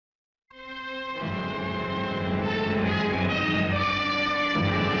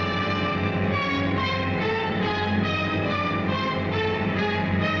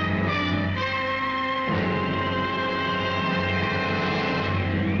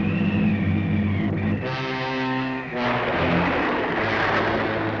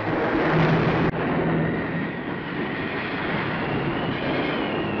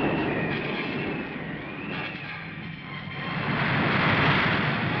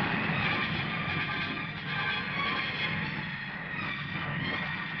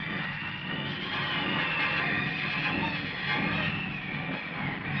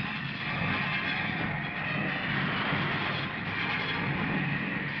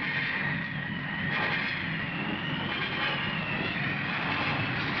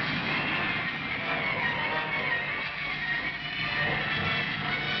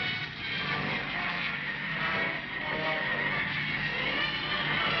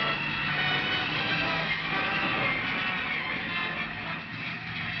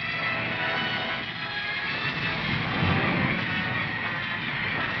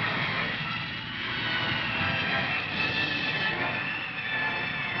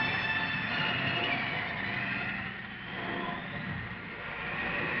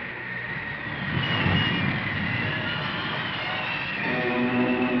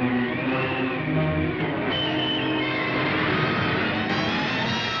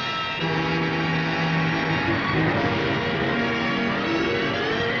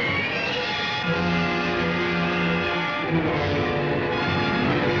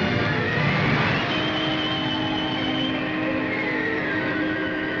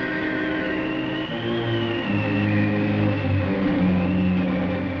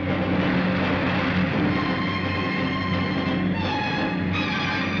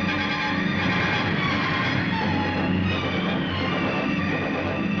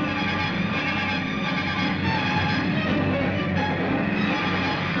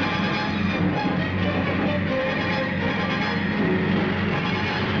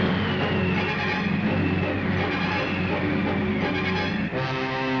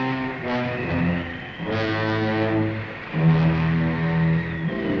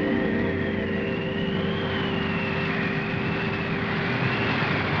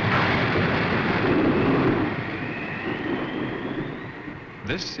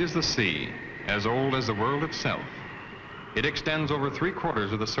This is the sea, as old as the world itself. It extends over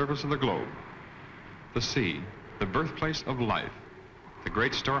 3/4 of the surface of the globe. The sea, the birthplace of life, the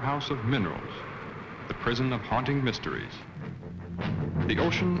great storehouse of minerals, the prison of haunting mysteries. The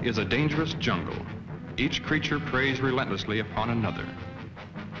ocean is a dangerous jungle. Each creature preys relentlessly upon another.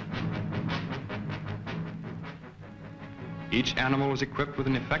 Each animal is equipped with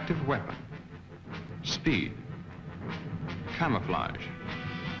an effective weapon: speed, camouflage,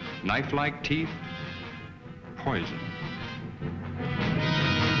 knife-like teeth, poison.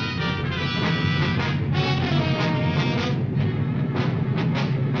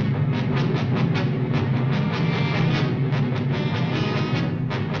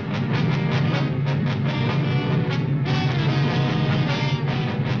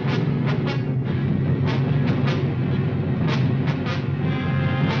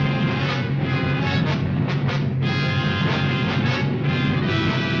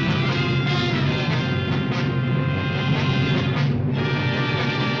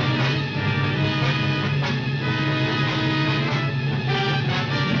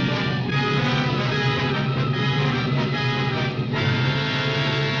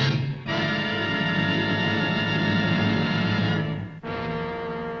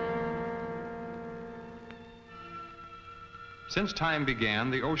 Since time began,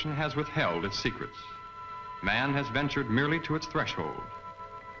 the ocean has withheld its secrets. Man has ventured merely to its threshold.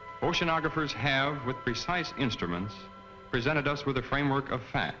 Oceanographers have, with precise instruments, presented us with a framework of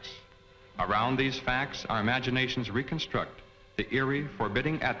facts. Around these facts, our imaginations reconstruct the eerie,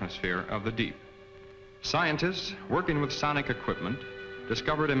 forbidding atmosphere of the deep. Scientists, working with sonic equipment,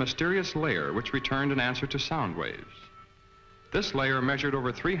 discovered a mysterious layer which returned an answer to sound waves. This layer measured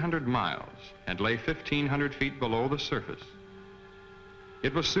over 300 miles and lay 1,500 feet below the surface.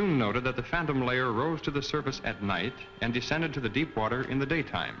 It was soon noted that the phantom layer rose to the surface at night and descended to the deep water in the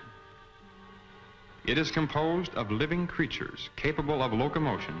daytime. It is composed of living creatures capable of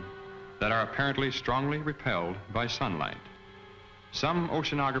locomotion that are apparently strongly repelled by sunlight. Some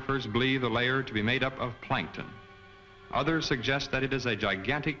oceanographers believe the layer to be made up of plankton. Others suggest that it is a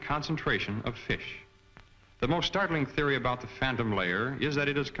gigantic concentration of fish. The most startling theory about the phantom layer is that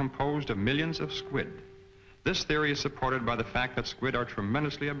it is composed of millions of squid. This theory is supported by the fact that squid are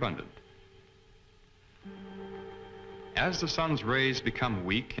tremendously abundant. As the sun's rays become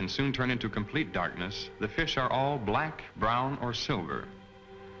weak and soon turn into complete darkness, the fish are all black, brown, or silver.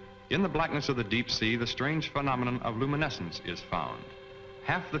 In the blackness of the deep sea, the strange phenomenon of luminescence is found.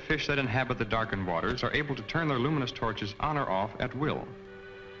 Half the fish that inhabit the darkened waters are able to turn their luminous torches on or off at will.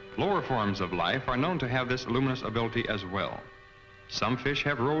 Lower forms of life are known to have this luminous ability as well. Some fish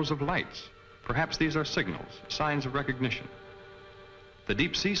have rows of lights. Perhaps these are signals, signs of recognition. The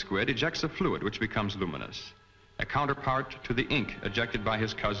deep sea squid ejects a fluid which becomes luminous, a counterpart to the ink ejected by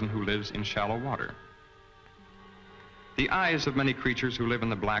his cousin who lives in shallow water. The eyes of many creatures who live in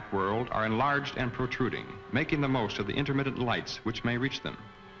the black world are enlarged and protruding, making the most of the intermittent lights which may reach them.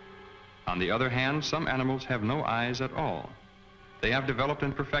 On the other hand, some animals have no eyes at all. They have developed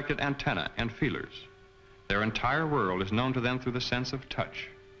and perfected antennae and feelers. Their entire world is known to them through the sense of touch.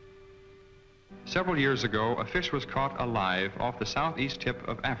 Several years ago, a fish was caught alive off the southeast tip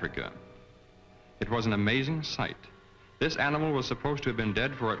of Africa. It was an amazing sight. This animal was supposed to have been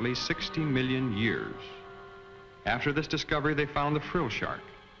dead for at least 60 million years. After this discovery, they found the frill shark.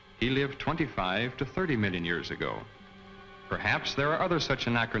 He lived 25 to 30 million years ago. Perhaps there are other such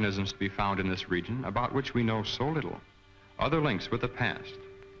anachronisms to be found in this region about which we know so little, other links with the past.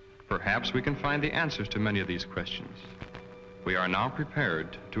 Perhaps we can find the answers to many of these questions. We are now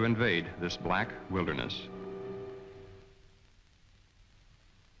prepared to invade this black wilderness.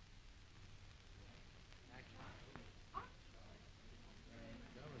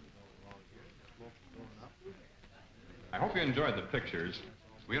 I hope you enjoyed the pictures.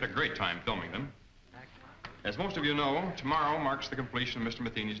 We had a great time filming them. As most of you know, tomorrow marks the completion of Mr.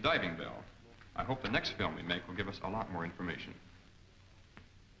 Matheny's diving bell. I hope the next film we make will give us a lot more information.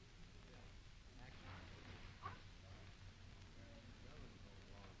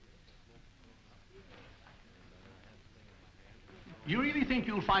 You really think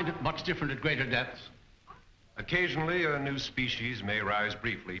you'll find it much different at greater depths? Occasionally, a new species may rise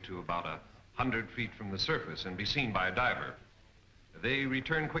briefly to about 100 feet from the surface and be seen by a diver. They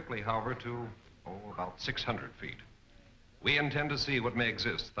return quickly, however, to, about 600 feet. We intend to see what may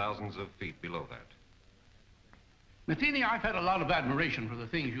exist thousands of feet below that. Matheny, I've had a lot of admiration for the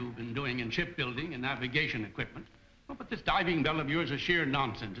things you've been doing in shipbuilding and navigation equipment. Oh, but this diving bell of yours is sheer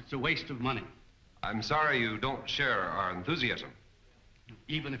nonsense. It's a waste of money. I'm sorry you don't share our enthusiasm.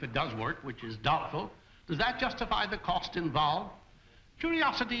 Even if it does work, which is doubtful, does that justify the cost involved?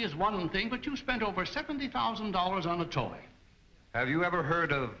 Curiosity is one thing, but you spent over $70,000 on a toy. Have you ever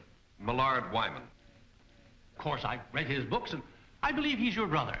heard of Millard Wyman? Of course, I've read his books, and I believe he's your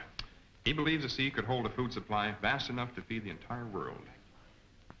brother. He believes the sea could hold a food supply vast enough to feed the entire world.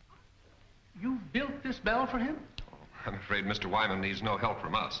 You built this bell for him? I'm afraid Mr. Wyman needs no help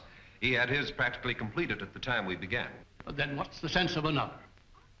from us. He had his practically completed at the time we began. But then what's the sense of another?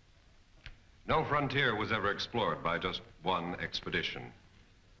 No frontier was ever explored by just one expedition.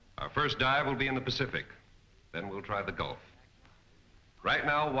 Our first dive will be in the Pacific. Then we'll try the Gulf. Right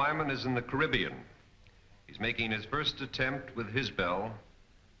now, Wyman is in the Caribbean. He's making his first attempt with his bell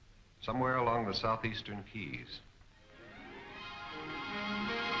somewhere along the southeastern Keys.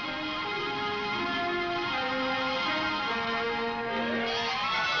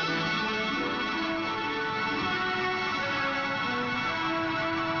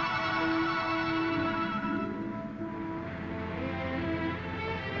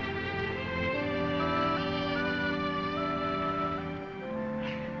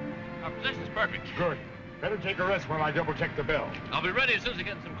 Our position's perfect. Good. Better take a rest while I double-check the bell. I'll be ready as soon as I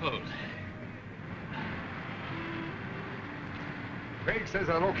get some clothes. Craig says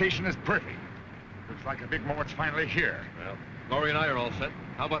our location is perfect. Looks like a big moment's finally here. Well, Laurie and I are all set.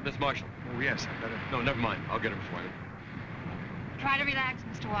 How about Miss Marshall? Oh, yes, I better... No, never mind. I'll get her, Miss Wyman. Try to relax,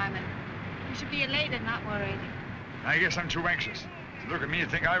 Mr. Wyman. You should be elated, not worried. I guess I'm too anxious. To look at me,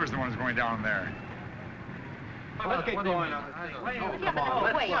 you'd think I was the one who's going down there. Let's get going on. Wait a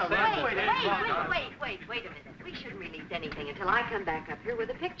minute. We shouldn't release anything until I come back up here with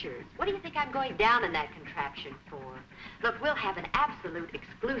the pictures. What do you think I'm going down in that contraption for? Look, we'll have an absolute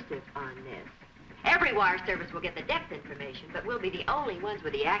exclusive on this. Every wire service will get the depth information, but we'll be the only ones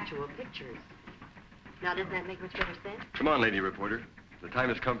with the actual pictures. Now, doesn't that make much better sense? Come on, lady reporter. The time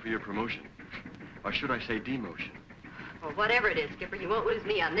has come for your promotion. Or should I say demotion? Well, whatever it is, Skipper, you won't lose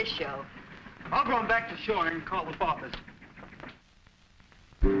me on this show. I'll go on back to shore and call the office.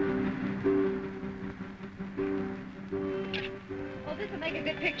 Oh, this will make a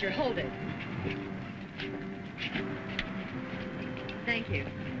good picture. Hold it. Thank you.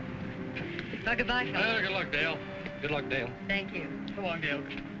 Well, goodbye, fellas. Well, good luck, Dale. Good luck, Dale. Thank you. So long, Dale.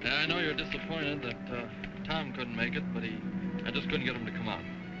 Yeah, I know you're disappointed that Tom couldn't make it, but I just couldn't get him to come out.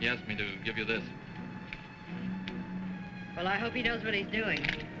 He asked me to give you this. Well, I hope he knows what he's doing.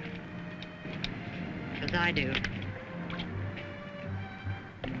 Because I do.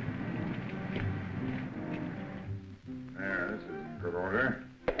 There, this is in good order.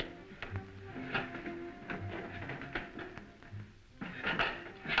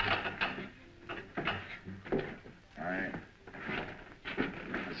 I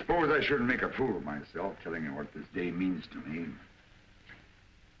suppose I shouldn't make a fool of myself telling you what this day means to me.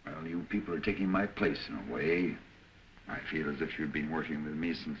 Well, you people are taking my place in a way. I feel as if you've been working with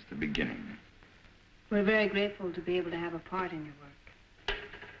me since the beginning. We're very grateful to be able to have a part in your work.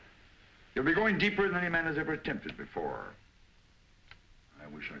 You'll be going deeper than any man has ever attempted before. I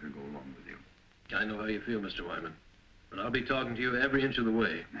wish I could go along with you. I know how you feel, Mr. Wyman. But I'll be talking to you every inch of the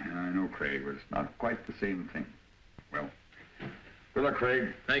way. And I know, Craig, but it's not quite the same thing. Well, good luck,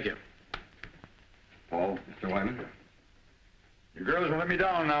 Craig. Thank you. Paul. Mr. Wyman? You girls will let me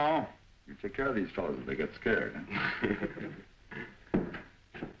down now. You take care of these fellows if they get scared. Huh?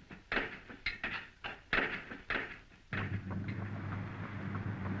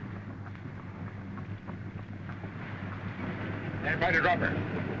 Stand by to drop her.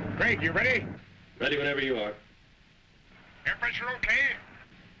 Craig, you ready? Ready whenever you are. Air pressure okay?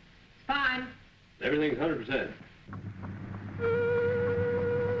 Fine. Everything's 100%.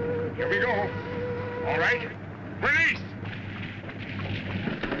 Here we go. All right. Release!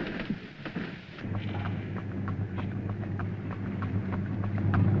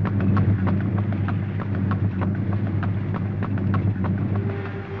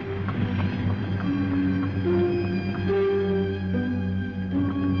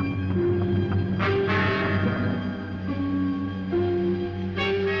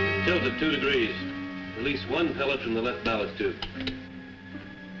 Tilt at 2 degrees. Release 1 pellet from the left ballast tube.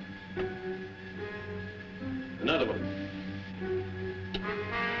 Another one.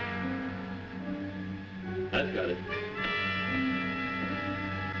 That's got it.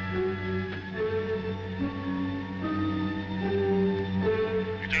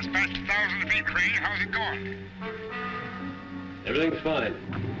 You just passed 1,000 feet, Craig. How's it going? Everything's fine.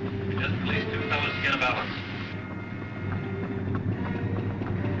 Just release 2 pellets to get a balance.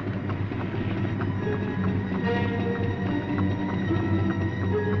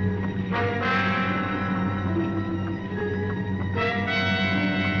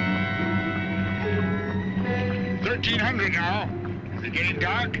 $1,300 now. Is it getting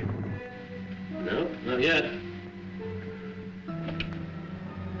dark? No, not yet.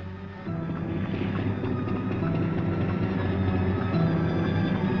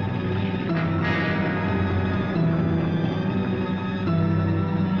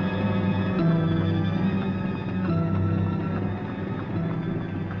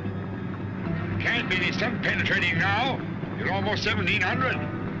 Can't be any sun penetrating now. It's almost 1700.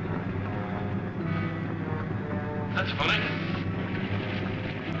 That's funny.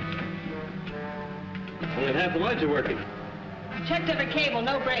 Only half the lights are working. Checked every cable,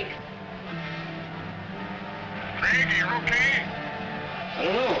 no breaks. Craig, are you okay? I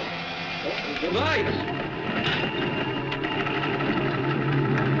don't know. Oh, the lights!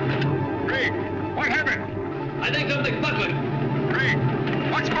 Craig, what happened? I think something's buckling. Craig,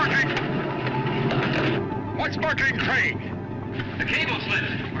 what's sparkling? What's sparkling, Craig? The cable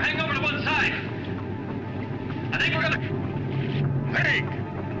slipped. We're hanging over to one side. I think we're gonna... Craig!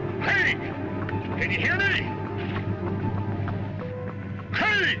 Craig! Can you hear me?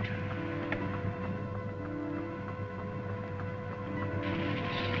 Craig!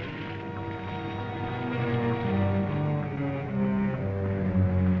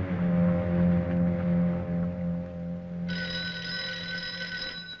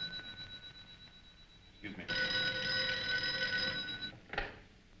 Excuse me.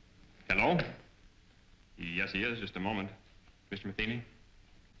 Hello? Yes, he is. Just a moment. Mr. Matheny?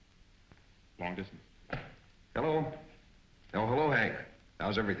 Long distance. Hello? Oh, hello, Hank.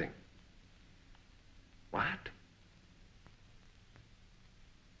 How's everything? What?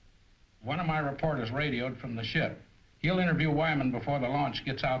 One of my reporters radioed from the ship. He'll interview Wyman before the launch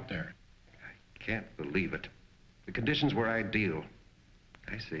gets out there. I can't believe it. The conditions were ideal.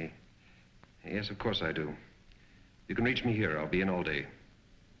 I see. Yes, of course I do. You can reach me here. I'll be in all day.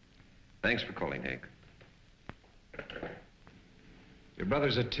 Thanks for calling, Hank. Your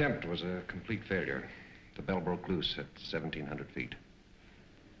brother's attempt was a complete failure. The bell broke loose at 1,700 feet.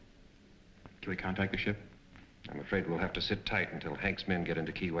 Can we contact the ship? I'm afraid we'll have to sit tight until Hank's men get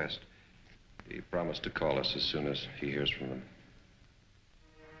into Key West. He promised to call us as soon as he hears from them.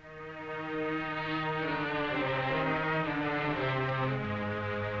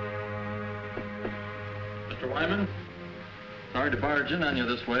 Mr. Wyman, sorry to barge in on you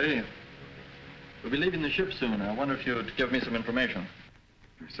this way. We'll be leaving the ship soon. I wonder if you'd give me some information.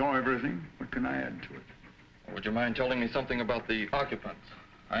 You saw everything. What can I add to it? Would you mind telling me something about the occupants?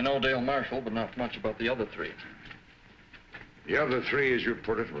 I know Dale Marshall, but not much about the other three. The other three, as you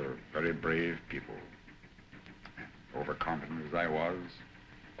put it, were very brave people. Overconfident as I was.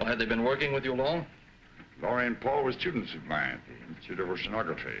 Well, had they been working with you long? Laurie and Paul were students of mine at the Institute of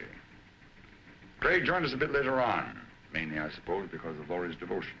Oceanography. Craig joined us a bit later on, mainly, I suppose, because of Laurie's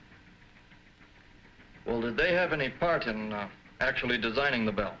devotion. Well, did they have any part in actually designing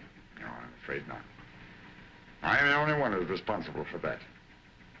the bell? No, I'm afraid not. I'm the only one who's responsible for that.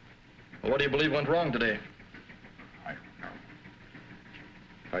 Well, what do you believe went wrong today? I don't know.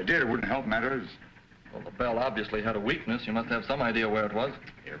 If I did, it wouldn't help matters. Well, the bell obviously had a weakness. You must have some idea where it was.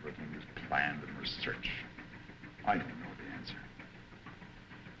 Everything was planned and researched. I don't know the answer.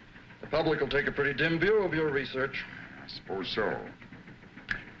 The public will take a pretty dim view of your research. I suppose so.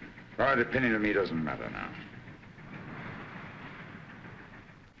 But opinion to me doesn't matter now.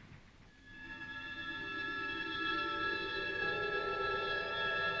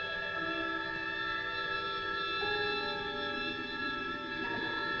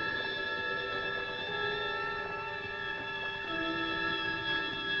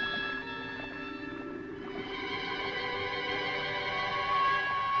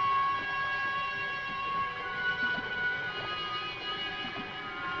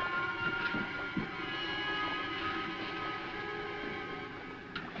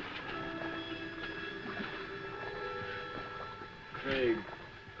 Craig.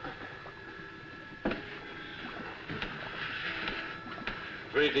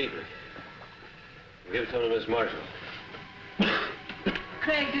 Breathe deeply. Give some to Miss Marshall.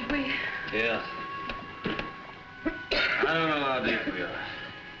 Craig, did we? Yes. I don't know how deep we are.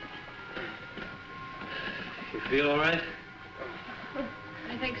 You feel all right?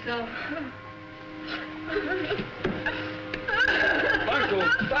 I think so. Marshall,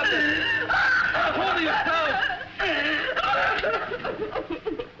 stop it! Hold yourself!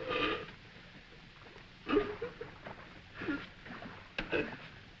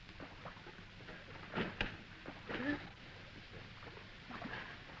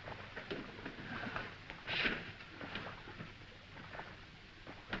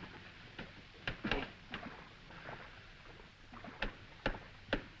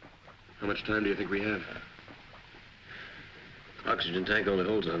 How much time do you think we have? I'll oxygen tank only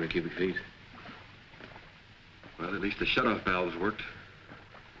holds 100 cubic feet. Well, at least the shutoff valves worked.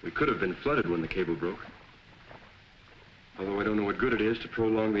 We could have been flooded when the cable broke. Although I don't know what good it is to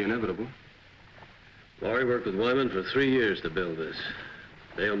prolong the inevitable. Laurie worked with Wyman for 3 years to build this.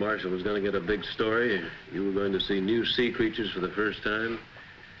 Dale Marshall was going to get a big story. You were going to see new sea creatures for the first time.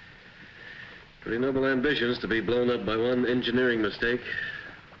 Pretty noble ambitions to be blown up by one engineering mistake.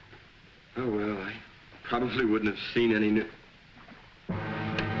 Oh, well, I probably wouldn't have seen any new...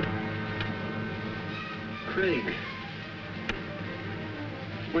 Craig.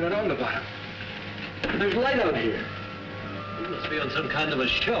 We're not on the bottom. There's light out here. We must be on some kind of a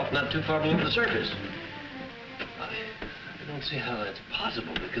shelf not too far below the surface. I don't see how that's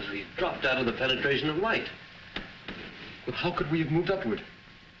possible because we dropped out of the penetration of light. Well, how could we have moved upward?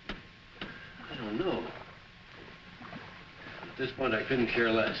 I don't know. At this point, I couldn't care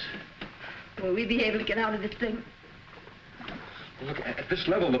less. Will we be able to get out of this thing? Look, at this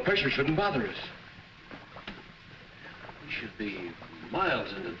level, the pressure shouldn't bother us. We should be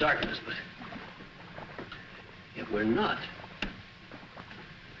miles into darkness, but yet we're not.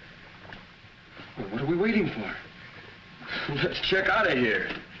 Well, what are we waiting for? Let's check out of here.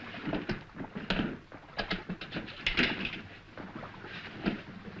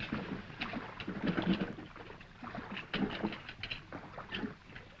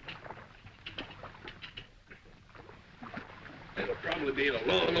 It'll probably be a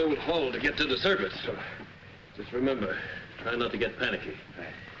long old haul to get to the surface. So just remember, try not to get panicky.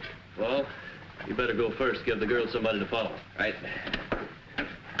 Well, you better go first. Give the girl somebody to follow. Right.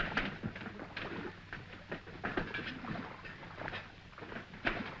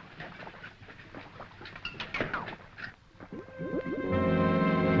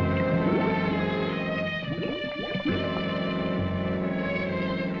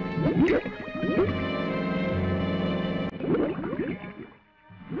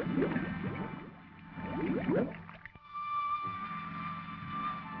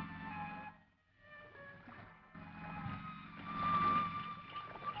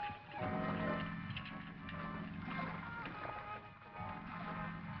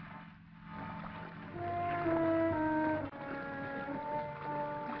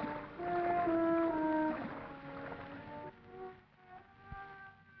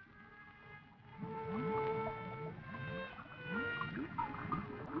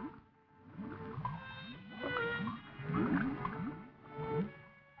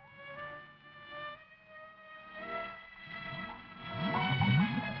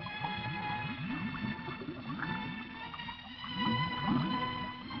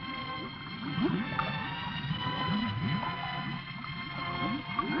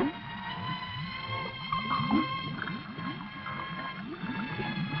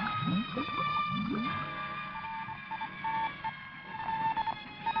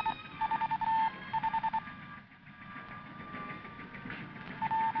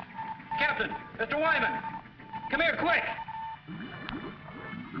 Captain, Mr. Wyman, come here quick.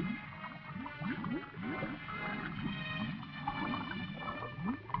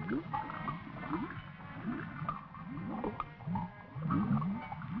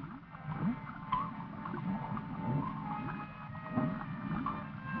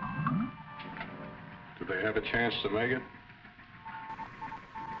 Do they have a chance to make it?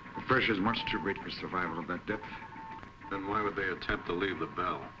 The pressure's much too great for survival at that depth. Then why would they attempt to leave the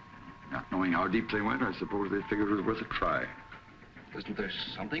bell? Not knowing how deep they went, I suppose they figured it was worth a try. Isn't there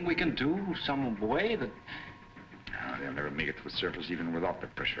something we can do? Some way that... No, they'll never make it to the surface even without the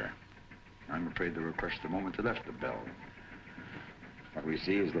pressure. I'm afraid they were crushed the moment they left the bell. What we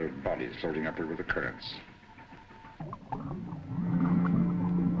see is their bodies floating up here with the currents.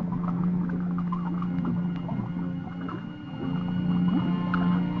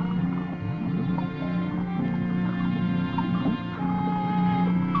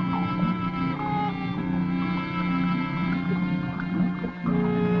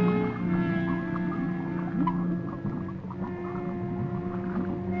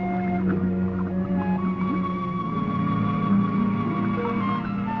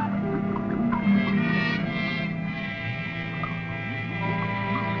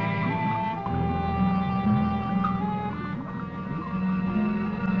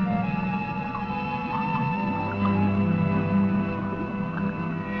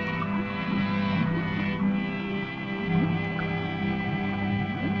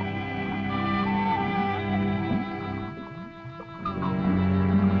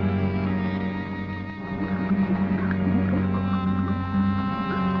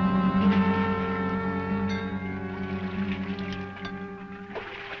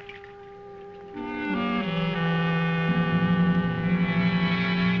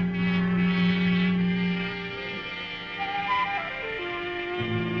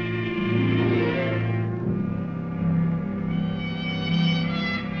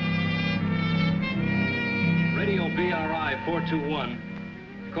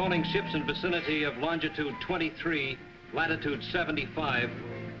 421, calling ships in vicinity of longitude 23, latitude 75.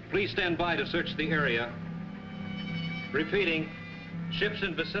 Please stand by to search the area. Repeating, ships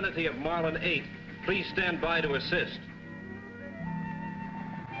in vicinity of Marlin 8, please stand by to assist.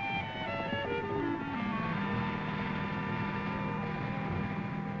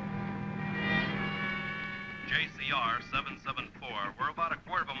 JCR 774. We're about a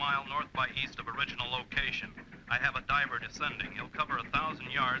quarter of a mile north by east of original location. I have a diver descending. He'll cover 1,000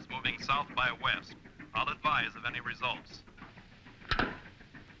 yards moving south by west. I'll advise of any results.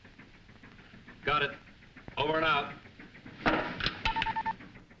 Got it. Over and out.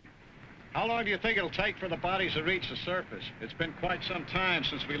 How long do you think it'll take for the bodies to reach the surface? It's been quite some time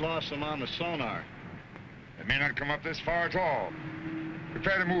since we lost them on the sonar. They may not come up this far at all.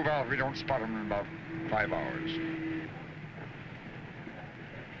 Prepare to move out if we don't spot them in about 5 hours.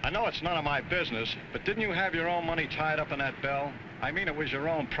 I know it's none of my business, but didn't you have your own money tied up in that bell? I mean, it was your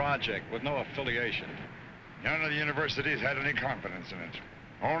own project with no affiliation. None of the universities had any confidence in it.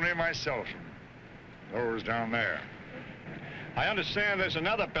 Only myself and those down there. I understand there's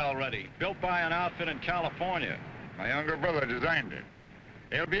another bell ready, built by an outfit in California. My younger brother designed it.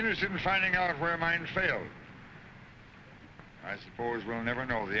 They'll be interested in finding out where mine failed. I suppose we'll never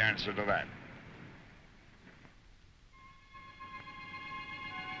know the answer to that.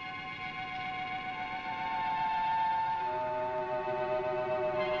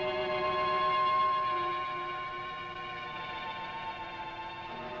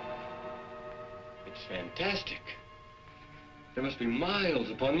 It's fantastic. There must be miles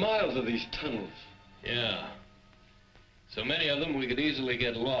upon miles of these tunnels. Yeah. So many of them we could easily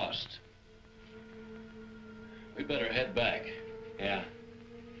get lost. We better head back. Yeah.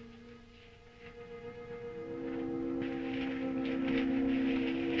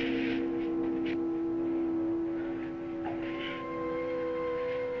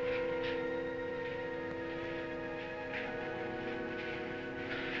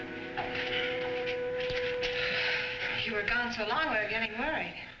 You were gone so long, we were getting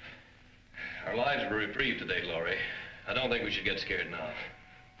worried. Our lives were reprieved today, Laurie. I don't think we should get scared now.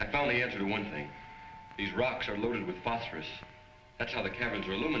 I found the answer to one thing. These rocks are loaded with phosphorus. That's how the caverns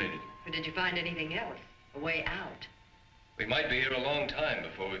are illuminated. But did you find anything else? A way out? We might be here a long time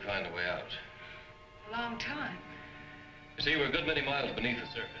before we find a way out. A long time. You see, we're a good many miles beneath the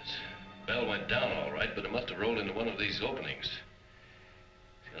surface. The bell went down all right, but it must have rolled into one of these openings.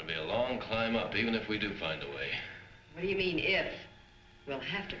 It's gonna be a long climb up, even if we do find a way. What do you mean, if? We'll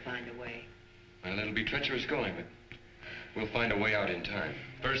have to find a way. Well, it'll be treacherous going, but we'll find a way out in time.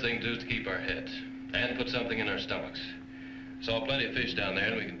 First thing to do is to keep our heads and put something in our stomachs. Saw plenty of fish down there,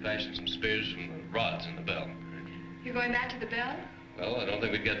 and we can fashion some spears from the rods in the bell. You're going back to the bell? Well, I don't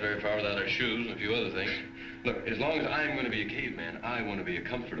think we'd get very far without our shoes and a few other things. Look, as long as I'm going to be a caveman, I want to be a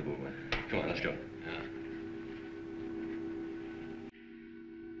comfortable one. Come on, let's go. Yeah.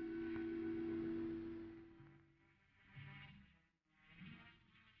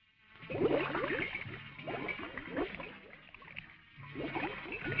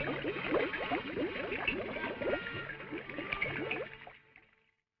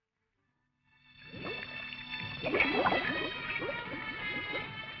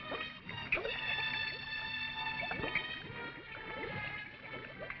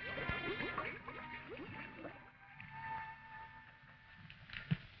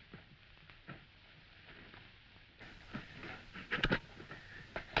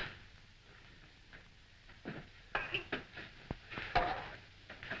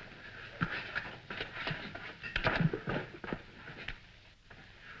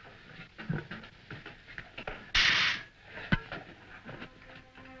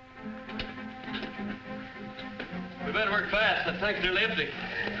 We better work fast. The tank's nearly empty.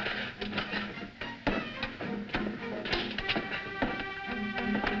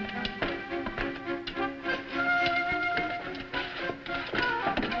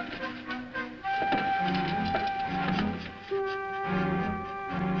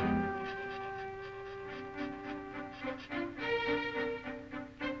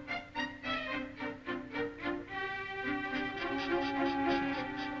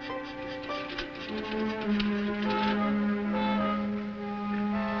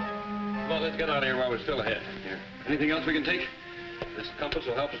 Let's get out of here while we're still ahead. Here. Anything else we can take? This compass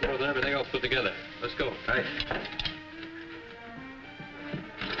will help us more than everything else put together. Let's go. All right.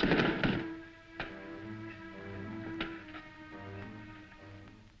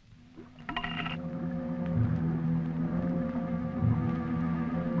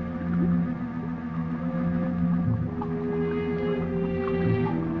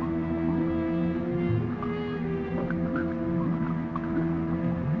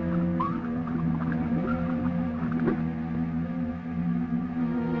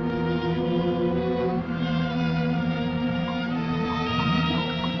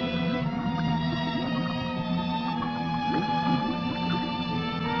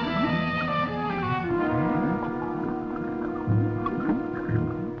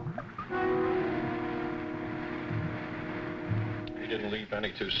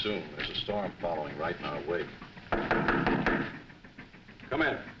 any too soon. There's a storm following right in our wake. Come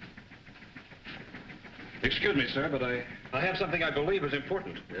in. Excuse me, sir, but I have something I believe is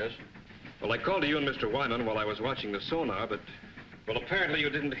important. Yes? Well, I called to you and Mr. Wyman while I was watching the sonar, but, well, apparently you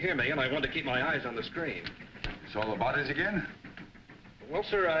didn't hear me, and I wanted to keep my eyes on the screen. Saw the bodies again? Well,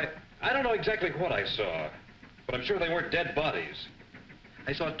 sir, I don't know exactly what I saw, but I'm sure they weren't dead bodies.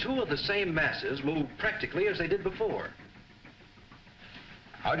 I saw two of the same masses move practically as they did before.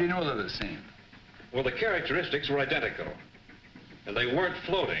 How do you know they're the same? Well, the characteristics were identical, and they weren't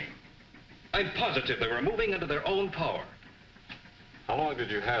floating. I'm positive they were moving under their own power. How long did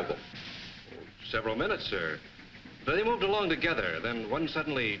you have them? Several minutes, sir. They moved along together, then one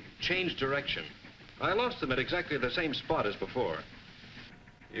suddenly changed direction. I lost them at exactly the same spot as before.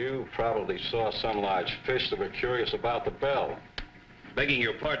 You probably saw some large fish that were curious about the bell. Begging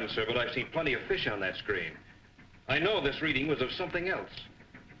your pardon, sir, but I've seen plenty of fish on that screen. I know this reading was of something else.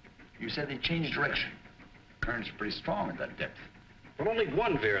 You said they changed direction. Current's pretty strong at that depth. But only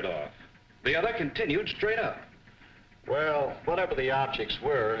one veered off. The other continued straight up. Well, whatever the objects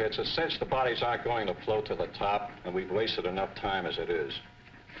were, it's a cinch the bodies aren't going to float to the top, and we've wasted enough time as it is.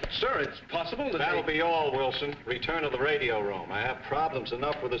 Sir, it's possible that That'll be all, Wilson. Return to the radio room. I have problems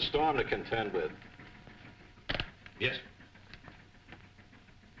enough with the storm to contend with. Yes.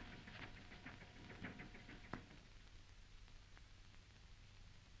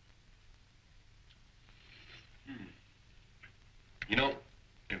 You know,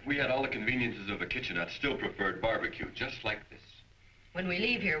 if we had all the conveniences of a kitchen, I'd still prefer barbecue, just like this. When we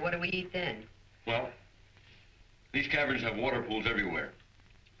leave here, what do we eat then? Well, these caverns have water pools everywhere.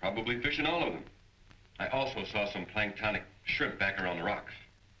 Probably fish in all of them. I also saw some planktonic shrimp back around the rocks.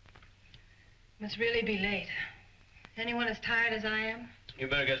 Must really be late. Anyone as tired as I am? You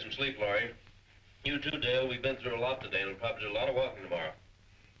better get some sleep, Laurie. You too, Dale. We've been through a lot today, and we'll probably do a lot of walking tomorrow.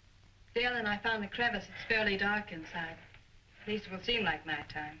 Dale and I found the crevice. It's fairly dark inside. At least it will seem like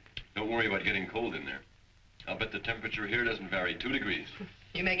nighttime. Don't worry about getting cold in there. I'll bet the temperature here doesn't vary 2 degrees.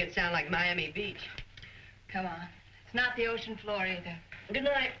 You make it sound like Miami Beach. Come on. It's not the ocean floor either. Good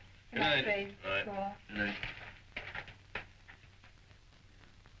night. Good night. Fred. All right. Go on. Good night.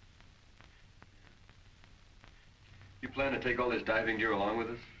 You plan to take all this diving gear along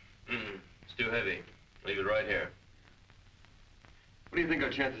with us? It's too heavy. Leave it right here. What do you think our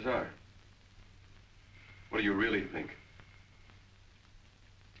chances are? What do you really think?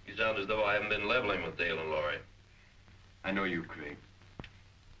 You sound as though I haven't been leveling with Dale and Laurie. I know you, Craig.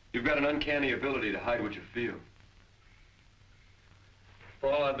 You've got an uncanny ability to hide what you feel.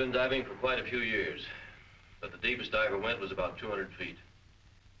 Paul, I've been diving for quite a few years, but the deepest I ever went was about 200 feet.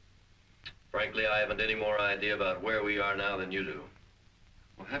 Frankly, I haven't any more idea about where we are now than you do.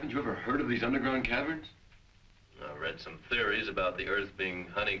 Well, haven't you ever heard of these underground caverns? I've read some theories about the Earth being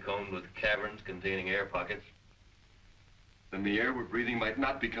honeycombed with caverns containing air pockets. Then the air we're breathing might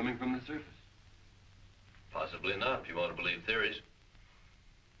not be coming from the surface. Possibly not, if you want to believe theories.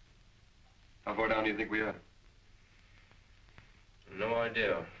 How far down do you think we are? No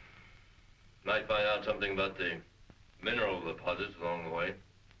idea. Might find out something about the mineral deposits along the way.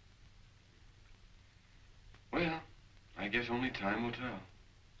 Well, I guess only time will tell.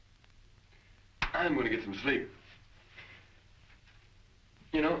 I'm going to get some sleep.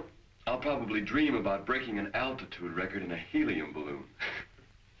 You know, I'll probably dream about breaking an altitude record in a helium balloon.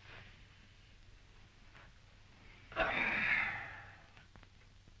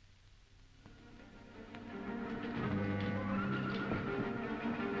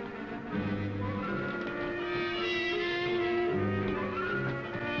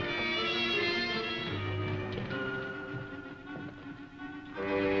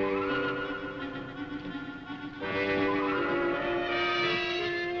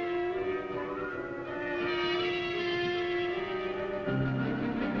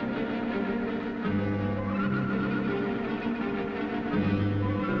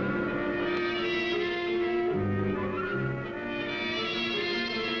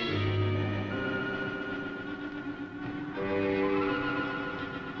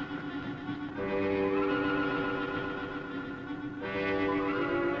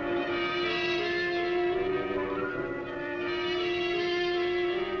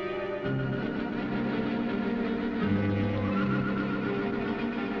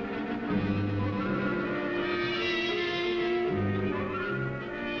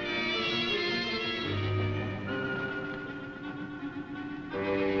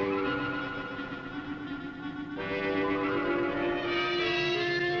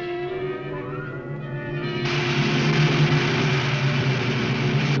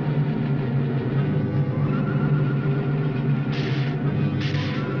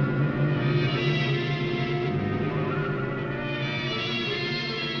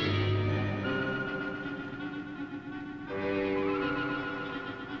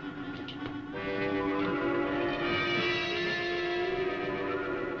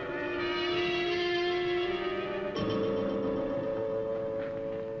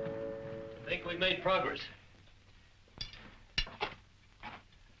 think we made progress.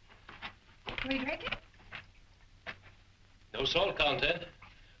 Can we drink it? No salt content.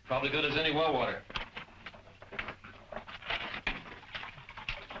 Probably good as any well water.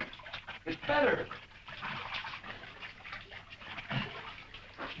 It's better.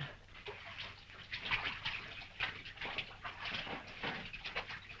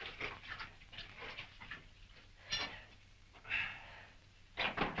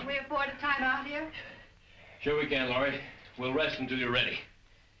 Can we afford a time out here? Sure we can, Laurie. We'll rest until you're ready.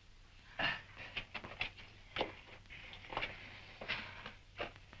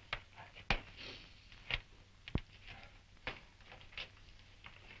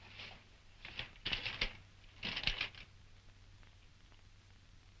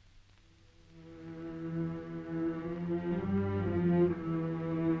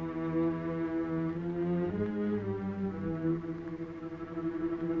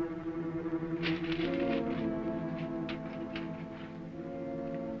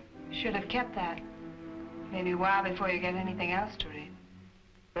 Should have kept that. Maybe a while before you get anything else to read.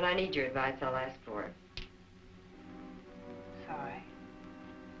 When I need your advice, I'll ask for it. Sorry.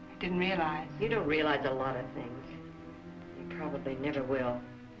 I didn't realize. You don't realize a lot of things. You probably never will.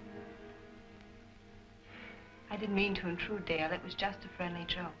 I didn't mean to intrude, Dale. It was just a friendly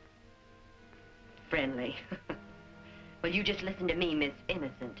joke. Friendly. Well, you just listen to me, Miss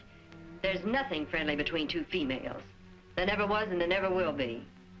Innocent. There's nothing friendly between two females. There never was and there never will be.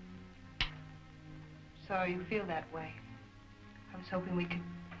 So you feel that way. I was hoping we could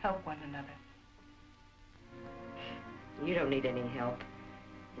help one another. You don't need any help,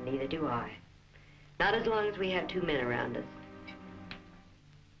 and neither do I. Not as long as we have two men around us.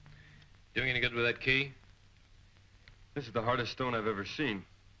 Doing any good with that key? This is the hardest stone I've ever seen.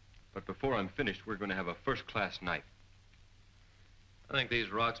 But before I'm finished, we're going to have a first-class night. I think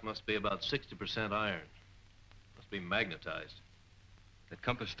these rocks must be about 60% iron. Must be magnetized. That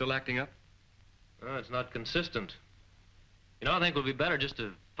compass still acting up? Well, it's not consistent. You know, I think it would be better just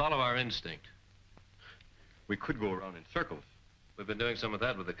to follow our instinct. We could go around in circles. We've been doing some of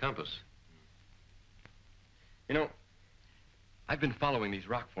that with the compass. You know, I've been following these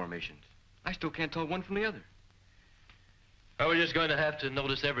rock formations. I still can't tell one from the other. Well, we're just going to have to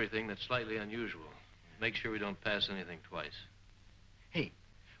notice everything that's slightly unusual. Make sure we don't pass anything twice. Hey,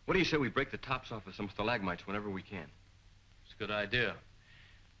 what do you say we break the tops off of some stalagmites whenever we can? It's a good idea.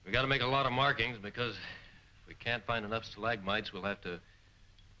 We got to make a lot of markings because if we can't find enough stalagmites, we'll have to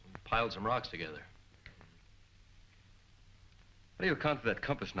pile some rocks together. How do you account for that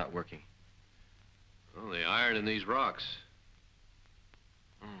compass not working? Well, the iron in these rocks.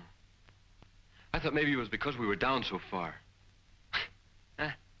 I thought maybe it was because we were down so far.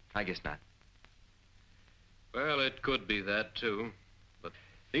 I guess not. Well, it could be that, too. But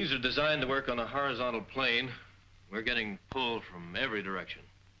these are designed to work on a horizontal plane. We're getting pulled from every direction.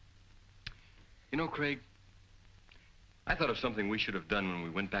 You know, Craig, I thought of something we should have done when we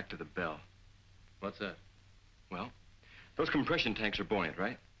went back to the bell. What's that? Well, those compression tanks are buoyant,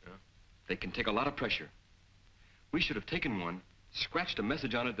 right? Yeah. They can take a lot of pressure. We should have taken one, scratched a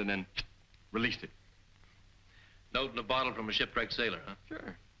message on it, and then released it. Note in a bottle from a shipwrecked sailor, huh?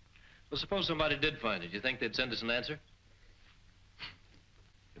 Sure. Well, suppose somebody did find it. You think they'd send us an answer?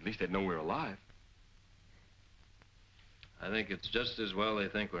 At least they'd know we're alive. I think it's just as well they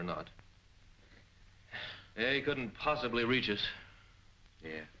think we're not. They couldn't possibly reach us.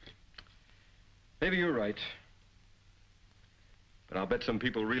 Yeah. Maybe you're right. But I'll bet some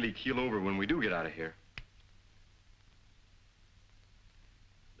people really keel over when we do get out of here.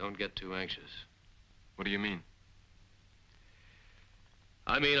 Don't get too anxious. What do you mean?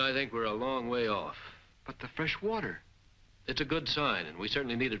 I mean, I think we're a long way off. But the fresh water. It's a good sign, and we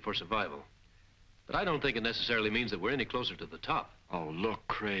certainly need it for survival. But I don't think it necessarily means that we're any closer to the top. Oh, look,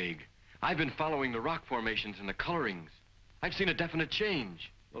 Craig. I've been following the rock formations and the colorings. I've seen a definite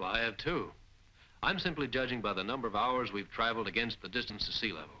change. Well, I have too. I'm simply judging by the number of hours we've traveled against the distance to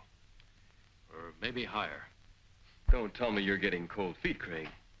sea level. Or maybe higher. Don't tell me you're getting cold feet, Craig.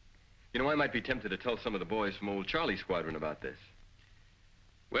 You know, I might be tempted to tell some of the boys from old Charlie's squadron about this.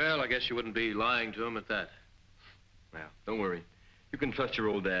 Well, I guess you wouldn't be lying to them at that. Well, don't worry. You can trust your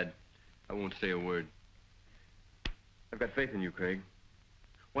old dad. I won't say a word. I've got faith in you, Craig.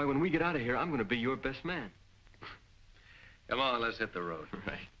 Why, when we get out of here, I'm going to be your best man. Come on, let's hit the road.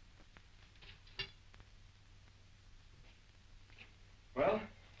 Right. Well,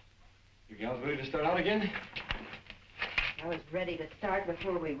 you gals ready to start out again? I was ready to start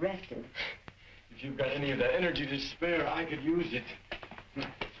before we rested. If you've got any of that energy to spare, I could use it. This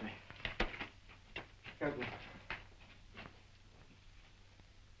way. Careful.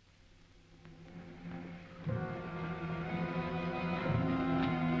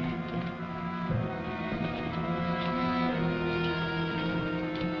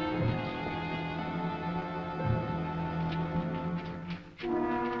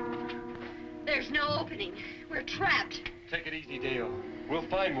 There's no opening. We're trapped. Take it easy, Dale. We'll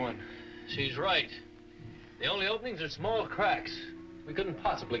find one. She's right. The only openings are small cracks. We couldn't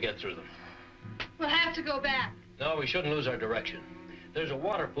possibly get through them. We'll have to go back. No, we shouldn't lose our direction. There's a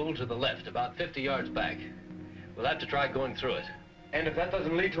water pool to the left, about 50 yards back. We'll have to try going through it. And if that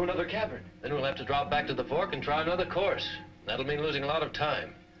doesn't lead to another cavern? Then we'll have to drop back to the fork and try another course. That'll mean losing a lot of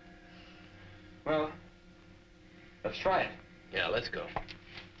time. Well, let's try it. Yeah, let's go.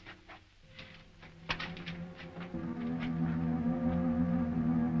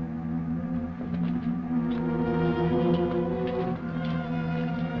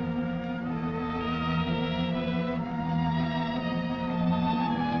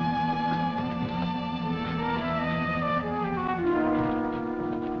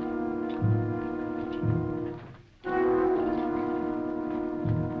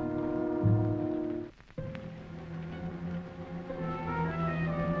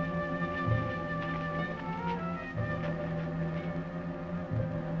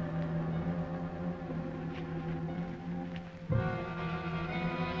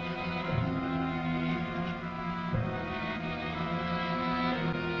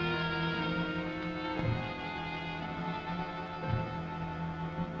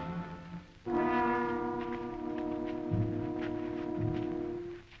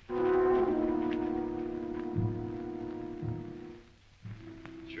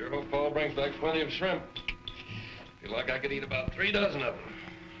 Sure hope Paul brings back plenty of shrimp. Feel like I could eat about 3 dozen of them.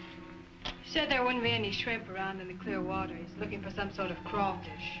 He said there wouldn't be any shrimp around in the clear water. He's looking for some sort of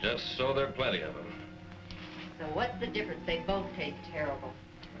crawfish. Just so there are plenty of them. So what's the difference? They both taste terrible.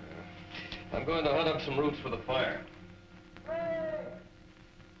 I'm going to hunt up some roots for the fire.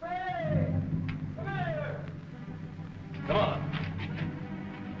 Come on.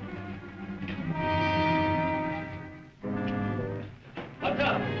 What's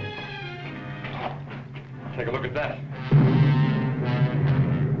up? Take a look at that.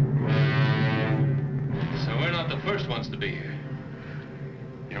 So we're not the first ones to be here.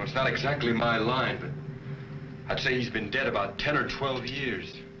 You know, it's not exactly my line, but I'd say he's been dead about 10 or 12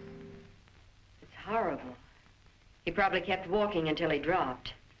 years. It's horrible. He probably kept walking until he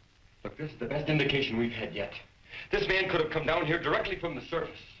dropped. Look, this is the best indication we've had yet. This man could have come down here directly from the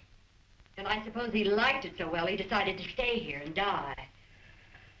surface. And I suppose he liked it so well he decided to stay here and die.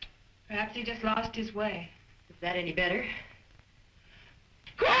 Perhaps he just lost his way. Is that any better?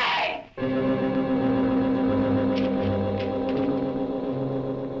 Craig!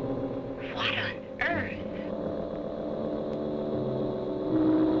 What on earth?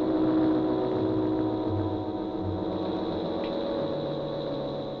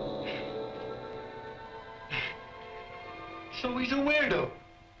 So he's a weirdo.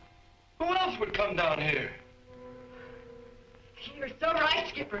 Who else would come down here? You're so right,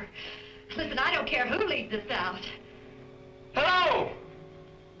 Skipper. Listen, I don't care who leads us out. Hello!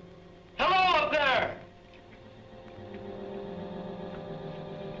 Hello up there!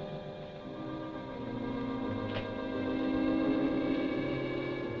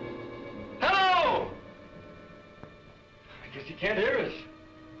 Hello! I guess he can't hear us.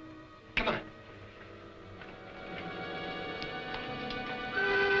 Come on.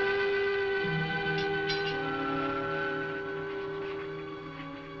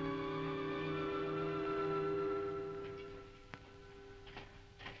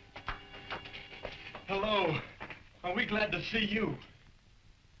 Hello. Are we glad to see you?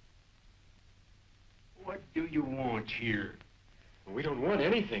 What do you want here? Well, we don't want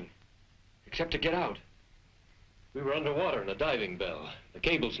anything, except to get out. We were underwater in a diving bell. The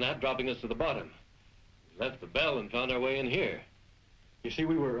cable snapped, dropping us to the bottom. We left the bell and found our way in here. You see,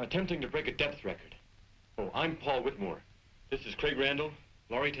 we were attempting to break a depth record. Oh, I'm Paul Whitmore. This is Craig Randall,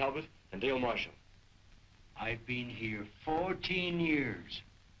 Laurie Talbot, and Dale Marshall. I've been here 14 years.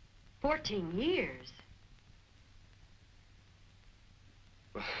 14 years?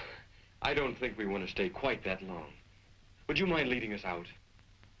 Well, I don't think we want to stay quite that long. Would you mind leading us out?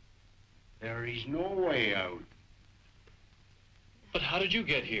 There is no way out. But how did you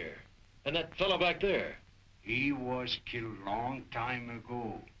get here? And that fellow back there? He was killed long time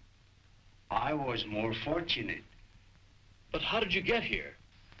ago. I was more fortunate. But how did you get here?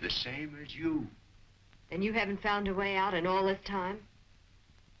 The same as you. And you haven't found a way out in all this time?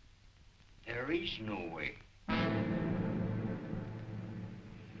 There is no way.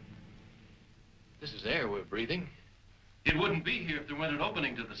 This is air we're breathing. It wouldn't be here if there weren't an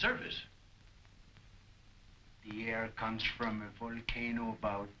opening to the surface. The air comes from a volcano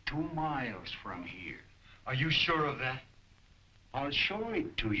about 2 miles from here. Are you sure of that? I'll show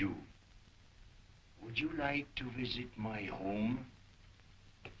it to you. Would you like to visit my home?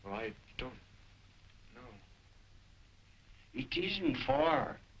 Well, I don't... It isn't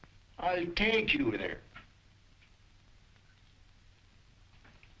far. I'll take you there.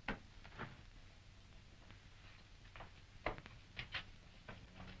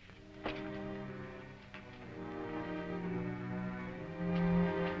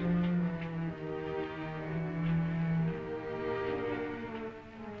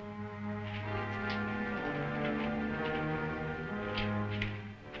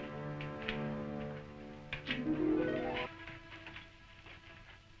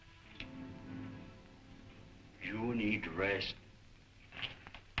 You need rest.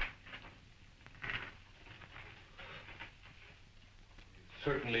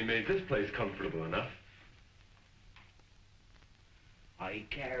 Certainly made this place comfortable enough. I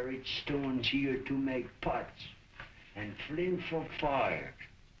carried stones here to make pots and flint for fire.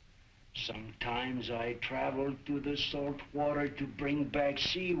 Sometimes I traveled to the salt water to bring back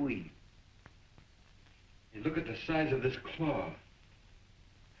seaweed. Hey, look at the size of this claw.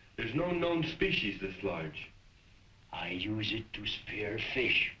 There's no known species this large. I use it to spear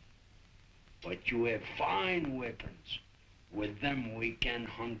fish. But you have fine weapons. With them we can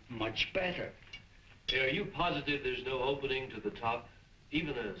hunt much better. Hey, are you positive there's no opening to the top?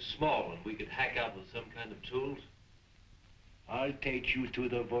 Even a small one we could hack out with some kind of tools? I'll take you to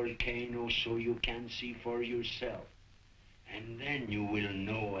the volcano so you can see for yourself. And then you will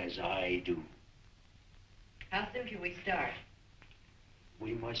know as I do. How soon can we start?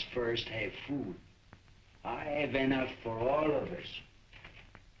 We must first have food. I have enough for all of us.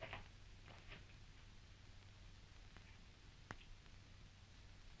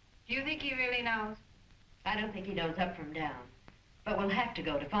 Do you think he really knows? I don't think he knows up from down. But we'll have to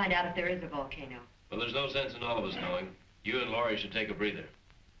go to find out if there is a volcano. Well, there's no sense in all of us knowing. You and Laurie should take a breather.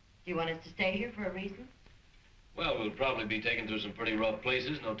 Do you want us to stay here for a reason? Well, we'll probably be taken through some pretty rough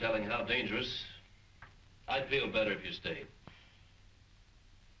places, no telling how dangerous. I'd feel better if you stayed.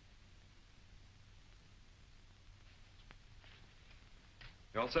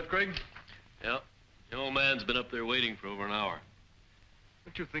 You all set, Craig? Yeah. The old man's been up there waiting for over an hour.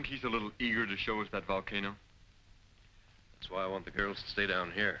 Don't you think he's a little eager to show us that volcano? That's why I want the girls to stay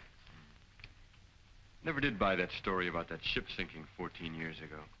down here. Never did buy that story about that ship sinking 14 years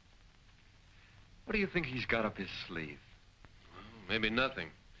ago. What do you think he's got up his sleeve? Well, maybe nothing.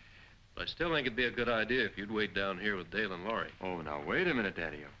 But I still think it'd be a good idea if you'd wait down here with Dale and Laurie. Oh, now, wait a minute,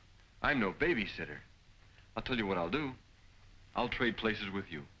 Daddy-o. I'm no babysitter. I'll tell you what I'll do. I'll trade places with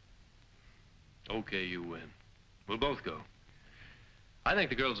you. Okay, you win. We'll both go. I think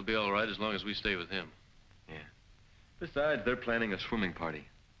the girls will be all right as long as we stay with him. Yeah. Besides, they're planning a swimming party,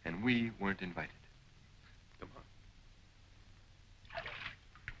 and we weren't invited. Come on.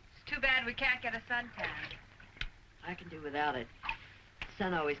 It's too bad we can't get a suntan. I can do without it. The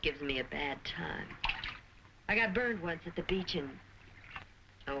sun always gives me a bad time. I got burned once at the beach and...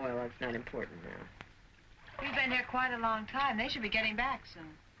 Oh, well, that's not important now. We've been here quite a long time. They should be getting back soon.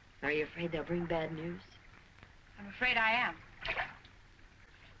 Are you afraid they'll bring bad news? I'm afraid I am.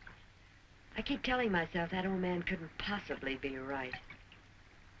 I keep telling myself that old man couldn't possibly be right.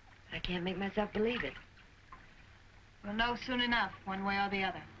 I can't make myself believe it. We'll know soon enough, one way or the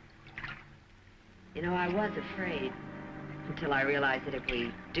other. You know, I was afraid until I realized that if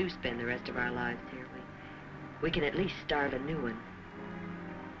we do spend the rest of our lives here, we can at least start a new one.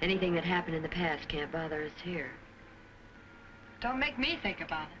 Anything that happened in the past can't bother us here. Don't make me think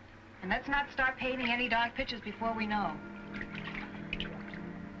about it. And let's not start painting any dark pictures before we know.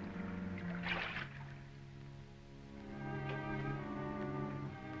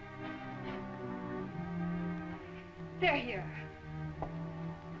 They're here.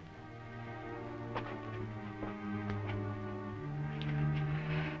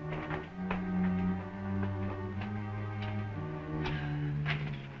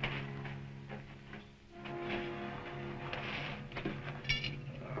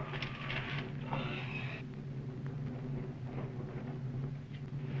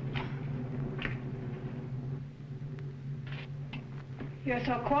 You're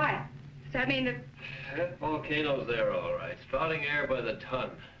so quiet. Does that mean that... That volcano's there, all right. Spouting air by the ton.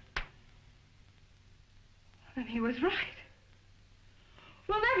 Then he was right.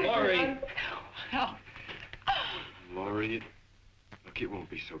 Well, then... Laurie! Help. Laurie, look, it won't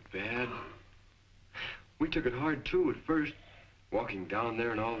be so bad. We took it hard, too, at first. Walking down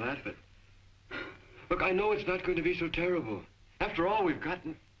there and all that, but... Look, I know it's not going to be so terrible. After all, we've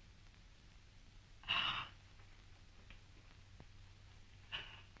gotten...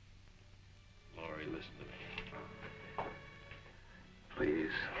 Laurie, listen to me.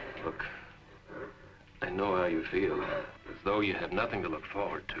 Please, look, I know how you feel, as though you have nothing to look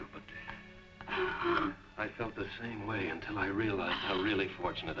forward to, but I felt the same way until I realized how really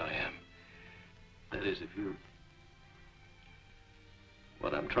fortunate I am. That is, if you...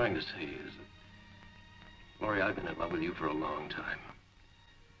 What I'm trying to say is that, Laurie, I've been in love with you for a long time.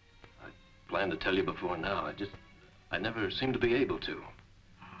 I planned to tell you before now. I never seemed to be able to.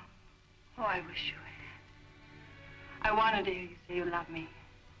 Oh, I wish you had. I wanted to hear you say you love me.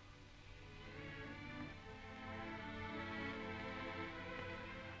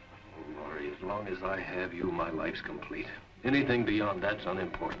 Oh, Laurie, as long as I have you, my life's complete. Anything beyond that's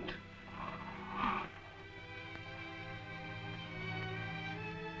unimportant.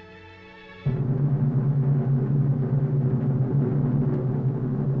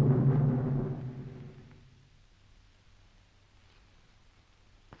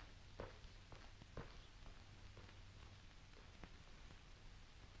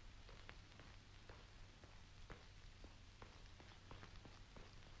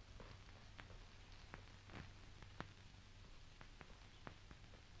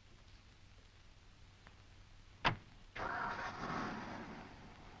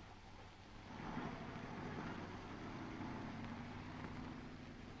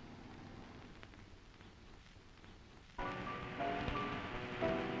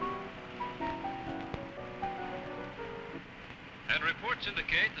 And reports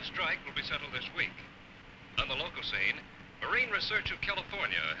indicate the strike will be settled this week. On the local scene, Marine Research of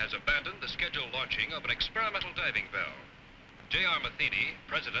California has abandoned the scheduled launching of an experimental diving bell. J.R. Matheny,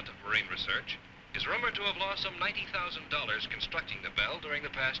 president of Marine Research, is rumored to have lost some $90,000 constructing the bell during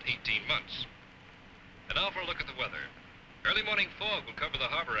the past 18 months. And now for a look at the weather. Early morning fog will cover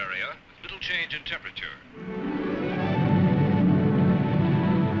the harbor area with little change in temperature.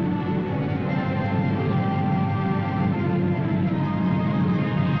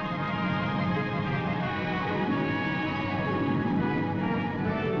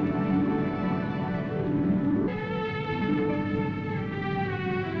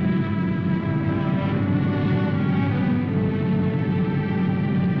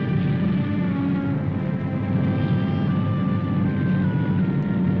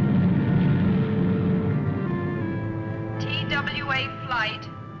 Flight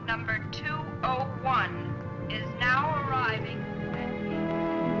number 201 is now arriving.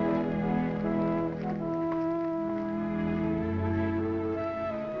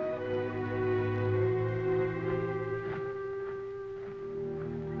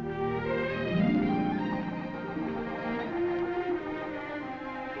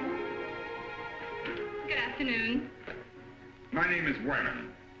 Good afternoon. My name is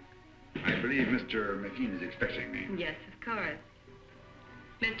Wyman. I believe Mr. McKean is expecting me. Yes, of course.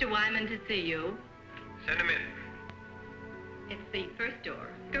 Mr. Wyman to see you. Send him in. It's the first door.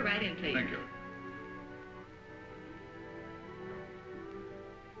 Go right in, please. Thank you.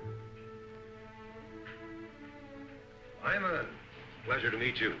 Wyman, pleasure to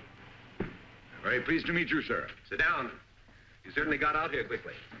meet you. Very pleased to meet you, sir. Sit down. You certainly got out here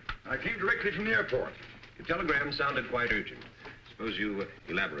quickly. I came directly from the airport. Your telegram sounded quite urgent. Suppose you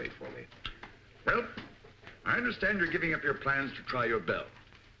elaborate for me. Well, I understand you're giving up your plans to try your bell.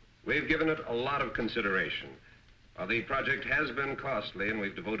 We've given it a lot of consideration. The project has been costly, and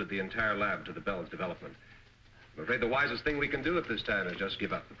we've devoted the entire lab to the bell's development. I'm afraid the wisest thing we can do at this time is just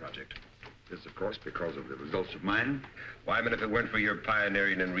give up the project. This, of course, because of the results of mine. Wyman, if it weren't for your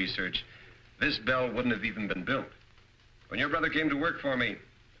pioneering and research, this bell wouldn't have even been built. When your brother came to work for me,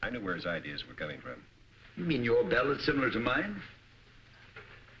 I knew where his ideas were coming from. You mean your bell is similar to mine?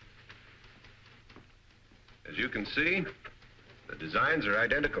 As you can see, the designs are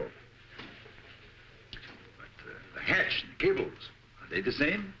identical. But the hatch and the cables, are they the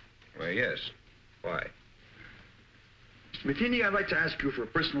same? Why, yes. Why? Mr. Matheny, I'd like to ask you for a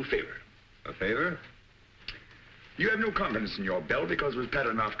personal favor. A favor? You have no confidence in your bell because it was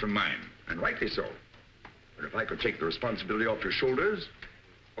patterned after mine, and rightly so. But if I could take the responsibility off your shoulders...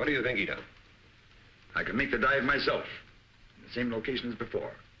 What do you think he done? I could make the dive myself, in the same location as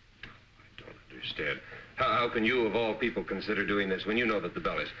before. I don't understand. How can you, of all people, consider doing this when you know that the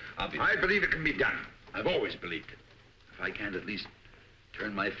bell is obvious? I believe it can be done. I've always believed it. If I can't at least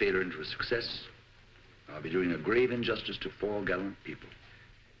turn my failure into a success, I'll be doing a grave injustice to 4 gallant people.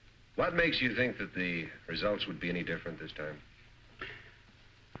 What makes you think that the results would be any different this time?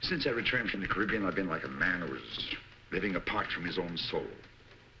 Since I returned from the Caribbean, I've been like a man who was living apart from his own soul.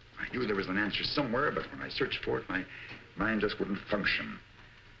 I knew there was an answer somewhere, but when I searched for it, my mind just wouldn't function.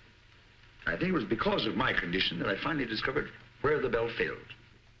 I think it was because of my condition that I finally discovered where the bell failed.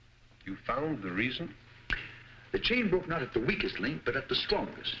 You found the reason? The chain broke not at the weakest link, but at the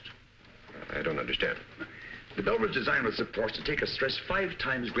strongest. I don't understand. The bell was designed with supports to take a stress 5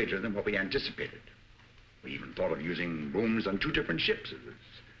 times greater than what we anticipated. We even thought of using booms on 2 different ships as an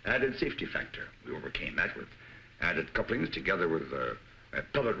added safety factor. We overcame that with added couplings together with a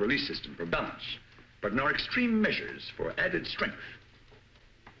pellet release system for balance. But in our extreme measures for added strength,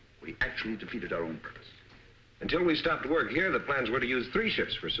 we actually defeated our own purpose. Until we stopped work here, the plans were to use 3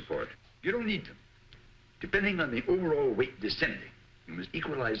 ships for support. You don't need them. Depending on the overall weight descending, you must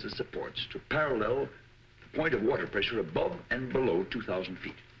equalize the supports to parallel the point of water pressure above and below 2,000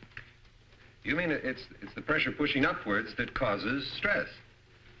 feet. You mean it's the pressure pushing upwards that causes stress?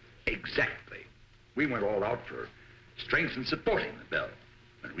 Exactly. We went all out for strength and supporting the bell.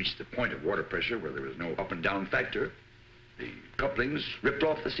 When it reached the point of water pressure where there was no up and down factor, the couplings ripped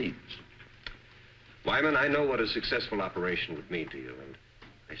off the seams. Wyman, I know what a successful operation would mean to you, and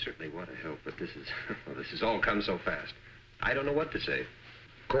I certainly want to help, but this has all come so fast. I don't know what to say.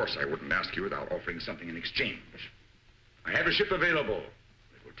 Of course, I wouldn't ask you without offering something in exchange. I have a ship available.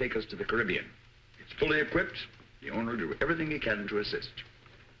 It will take us to the Caribbean. It's fully equipped. The owner will do everything he can to assist.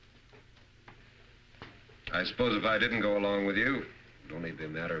 I suppose if I didn't go along with you, it'd only be a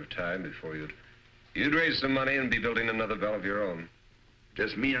matter of time before you'd raise some money and be building another bell of your own.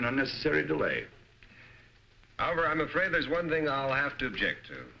 Just mean an unnecessary delay. However, I'm afraid there's one thing I'll have to object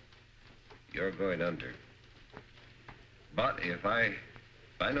to. You're going under. But if I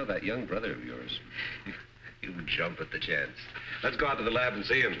know that young brother of yours, you jump at the chance. Let's go out to the lab and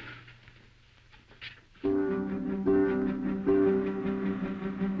see him.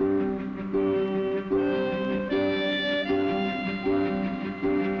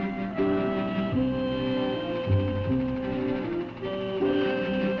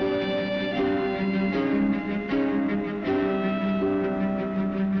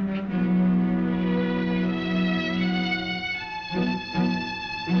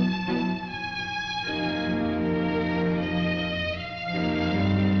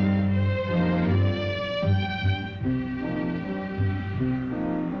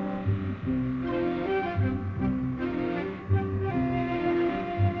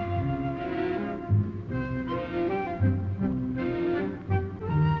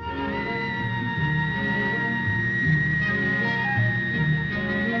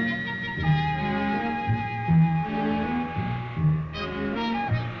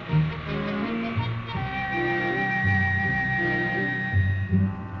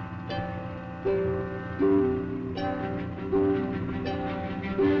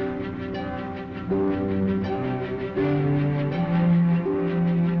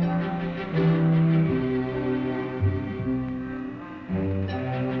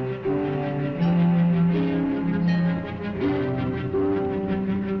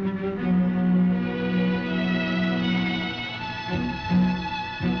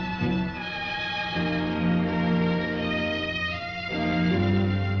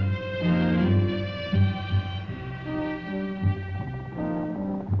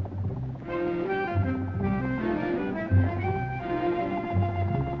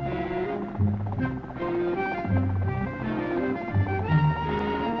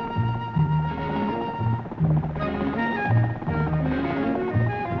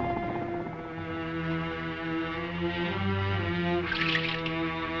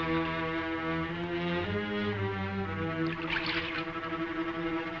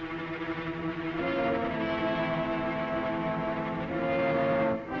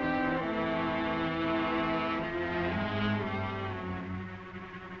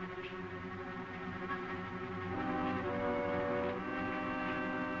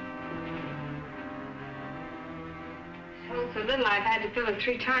 So little I've had to fill it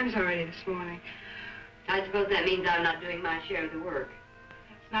 3 times already this morning. I suppose that means I'm not doing my share of the work.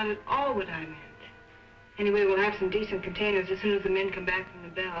 That's not at all what I meant. Anyway, we'll have some decent containers as soon as the men come back from the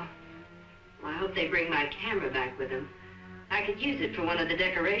bell. Well, I hope they bring my camera back with them. I could use it for one of the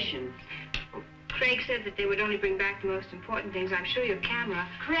decorations. Well, Craig said that they would only bring back the most important things. I'm sure your camera...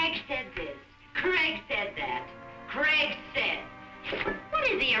 Craig said this. Craig said that. Craig said. What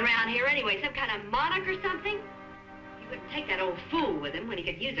is he around here anyway? Some kind of monarch or something? He wouldn't take that old fool with him when he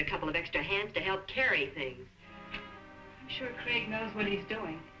could use a couple of extra hands to help carry things. I'm sure Craig knows what he's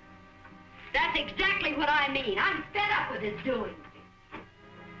doing. That's exactly what I mean. I'm fed up with his doing.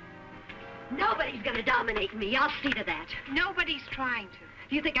 Nobody's gonna dominate me. I'll see to that. Nobody's trying to.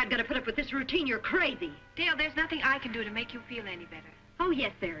 Do you think I'm gonna put up with this routine? You're crazy. Dale, there's nothing I can do to make you feel any better. Oh,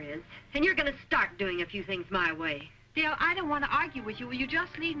 yes, there is. And you're gonna start doing a few things my way. Dale, I don't want to argue with you. Will you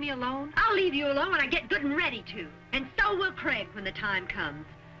just leave me alone? I'll leave you alone when I get good and ready to. And so will Craig when the time comes.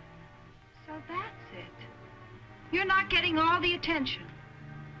 So that's it. You're not getting all the attention.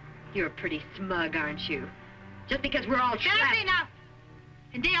 You're pretty smug, aren't you? just because we're all trapped. That's enough.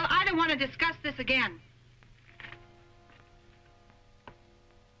 And Dale, I don't want to discuss this again.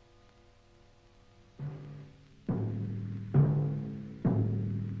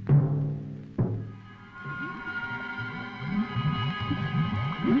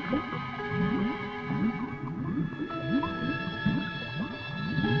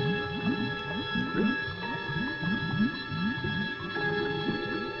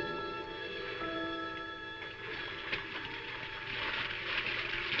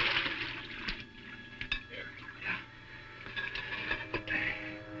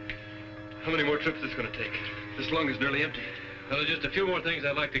 How many more trips is this going to take? This lung is nearly empty. Well, there's just a few more things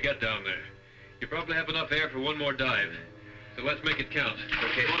I'd like to get down there. You probably have enough air for one more dive. So let's make it count.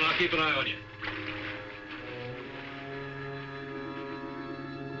 Okay. Come on, I'll keep an eye on you.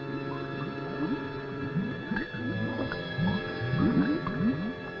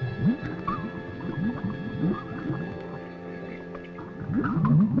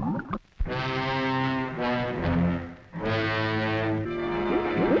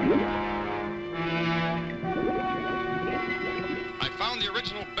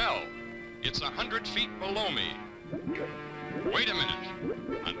 It's 100 feet below me. Wait a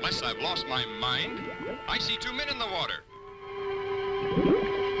minute. Unless I've lost my mind, I see two men in the water.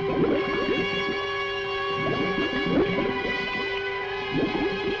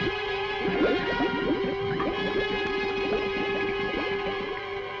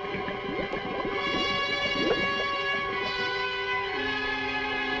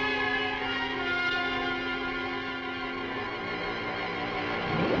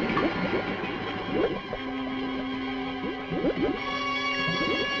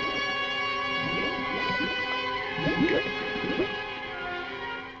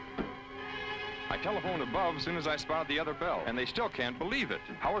 Telephoned above as soon as I spotted the other bell, and they still can't believe it.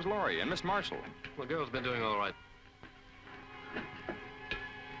 How is Laurie and Miss Marshall? The girl's been doing all right.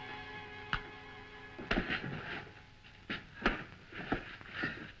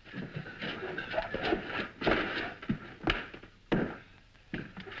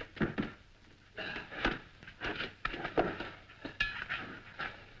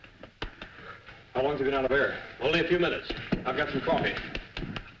 How long's he been out of air? Only a few minutes. I've got some coffee.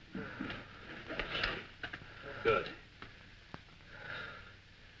 Good.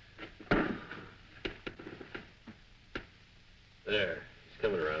 There. He's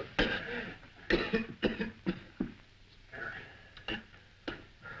coming around.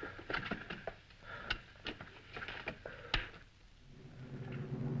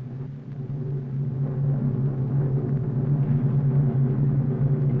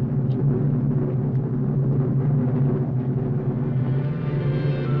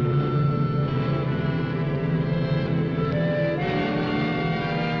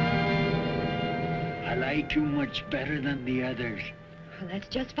 You much better than the others. Well, that's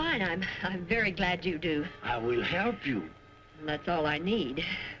just fine. I'm very glad you do. I will help you. And that's all I need.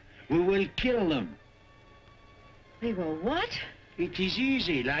 We will kill them. We will what? It is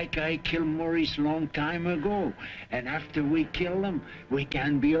easy, like I killed Maurice long time ago. And after we kill them, we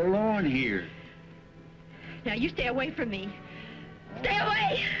can be alone here. Now, you stay away from me. Stay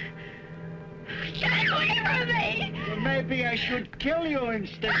away! Stay away from me! Well, maybe I should kill you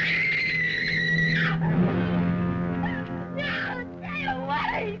instead. No, stay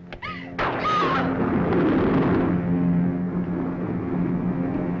away!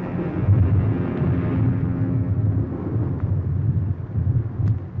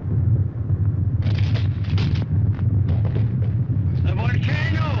 The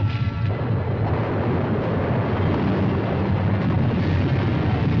volcano!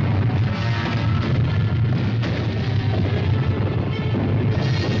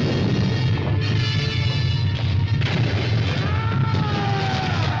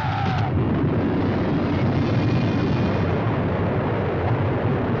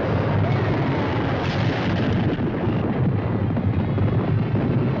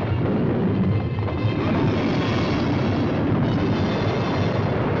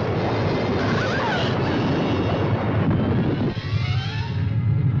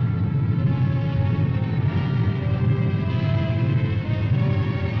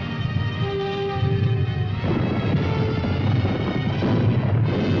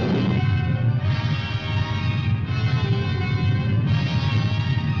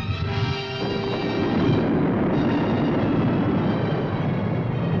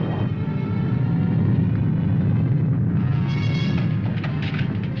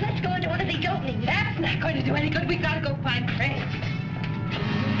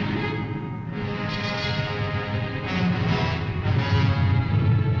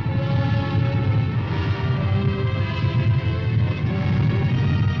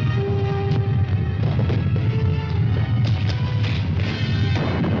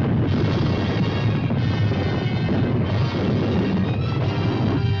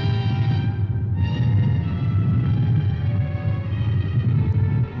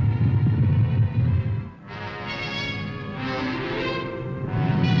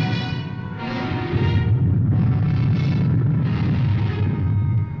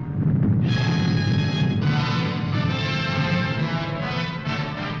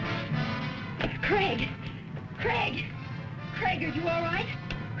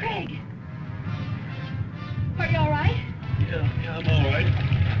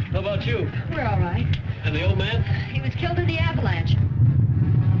 about you? We're all right. And the old man? He was killed in the avalanche.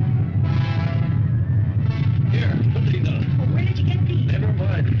 Here, put these on. Well, where did you get these? Never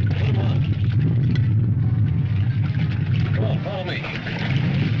mind. Put them on. Come on, follow me.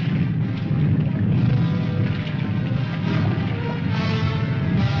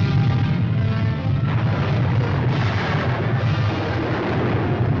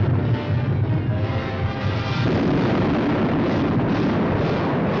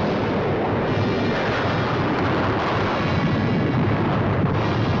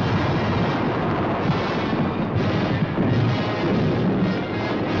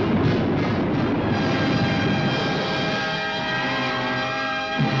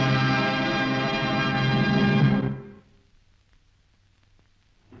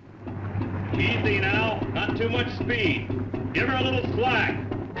 Easy now, not too much speed. Give her a little slack.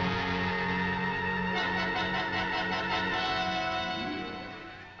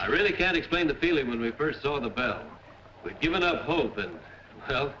 I really can't explain the feeling when we first saw the bell. We'd given up hope and,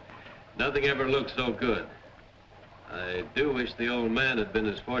 well, nothing ever looked so good. I do wish the old man had been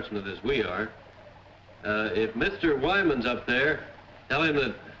as fortunate as we are. If Mr. Wyman's up there, tell him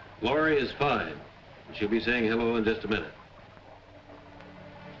that Laurie is fine. She'll be saying hello in just a minute.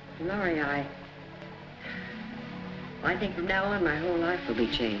 Laurie, I think from now on my whole life will be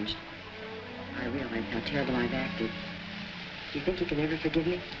changed. I realize how terrible I've acted. Do you think you can ever forgive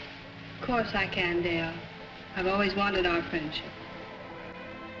me? Of course I can, Dale. I've always wanted our friendship.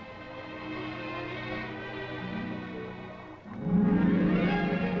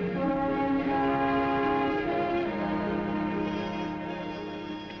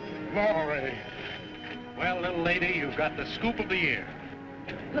 Laurie. Well, little lady, you've got the scoop of the year.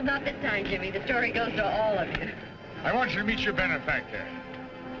 Well, not this time, Jimmy. The story goes to all of you. I want you to meet your benefactor,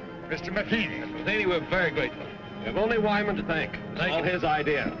 Mr. Matheny. Mr. Matheny, we're very grateful. We have only Wyman to thank. It's all his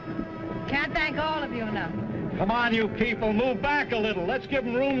idea. Can't thank all of you enough. Come on, you people, move back a little. Let's give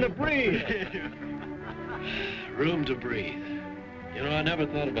them room to breathe. Room to breathe. You know, I never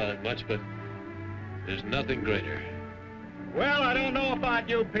thought about it much, but there's nothing greater. Well, I don't know about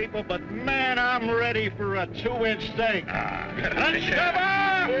you people, but man, I'm ready for a 2-inch steak. Let's come on!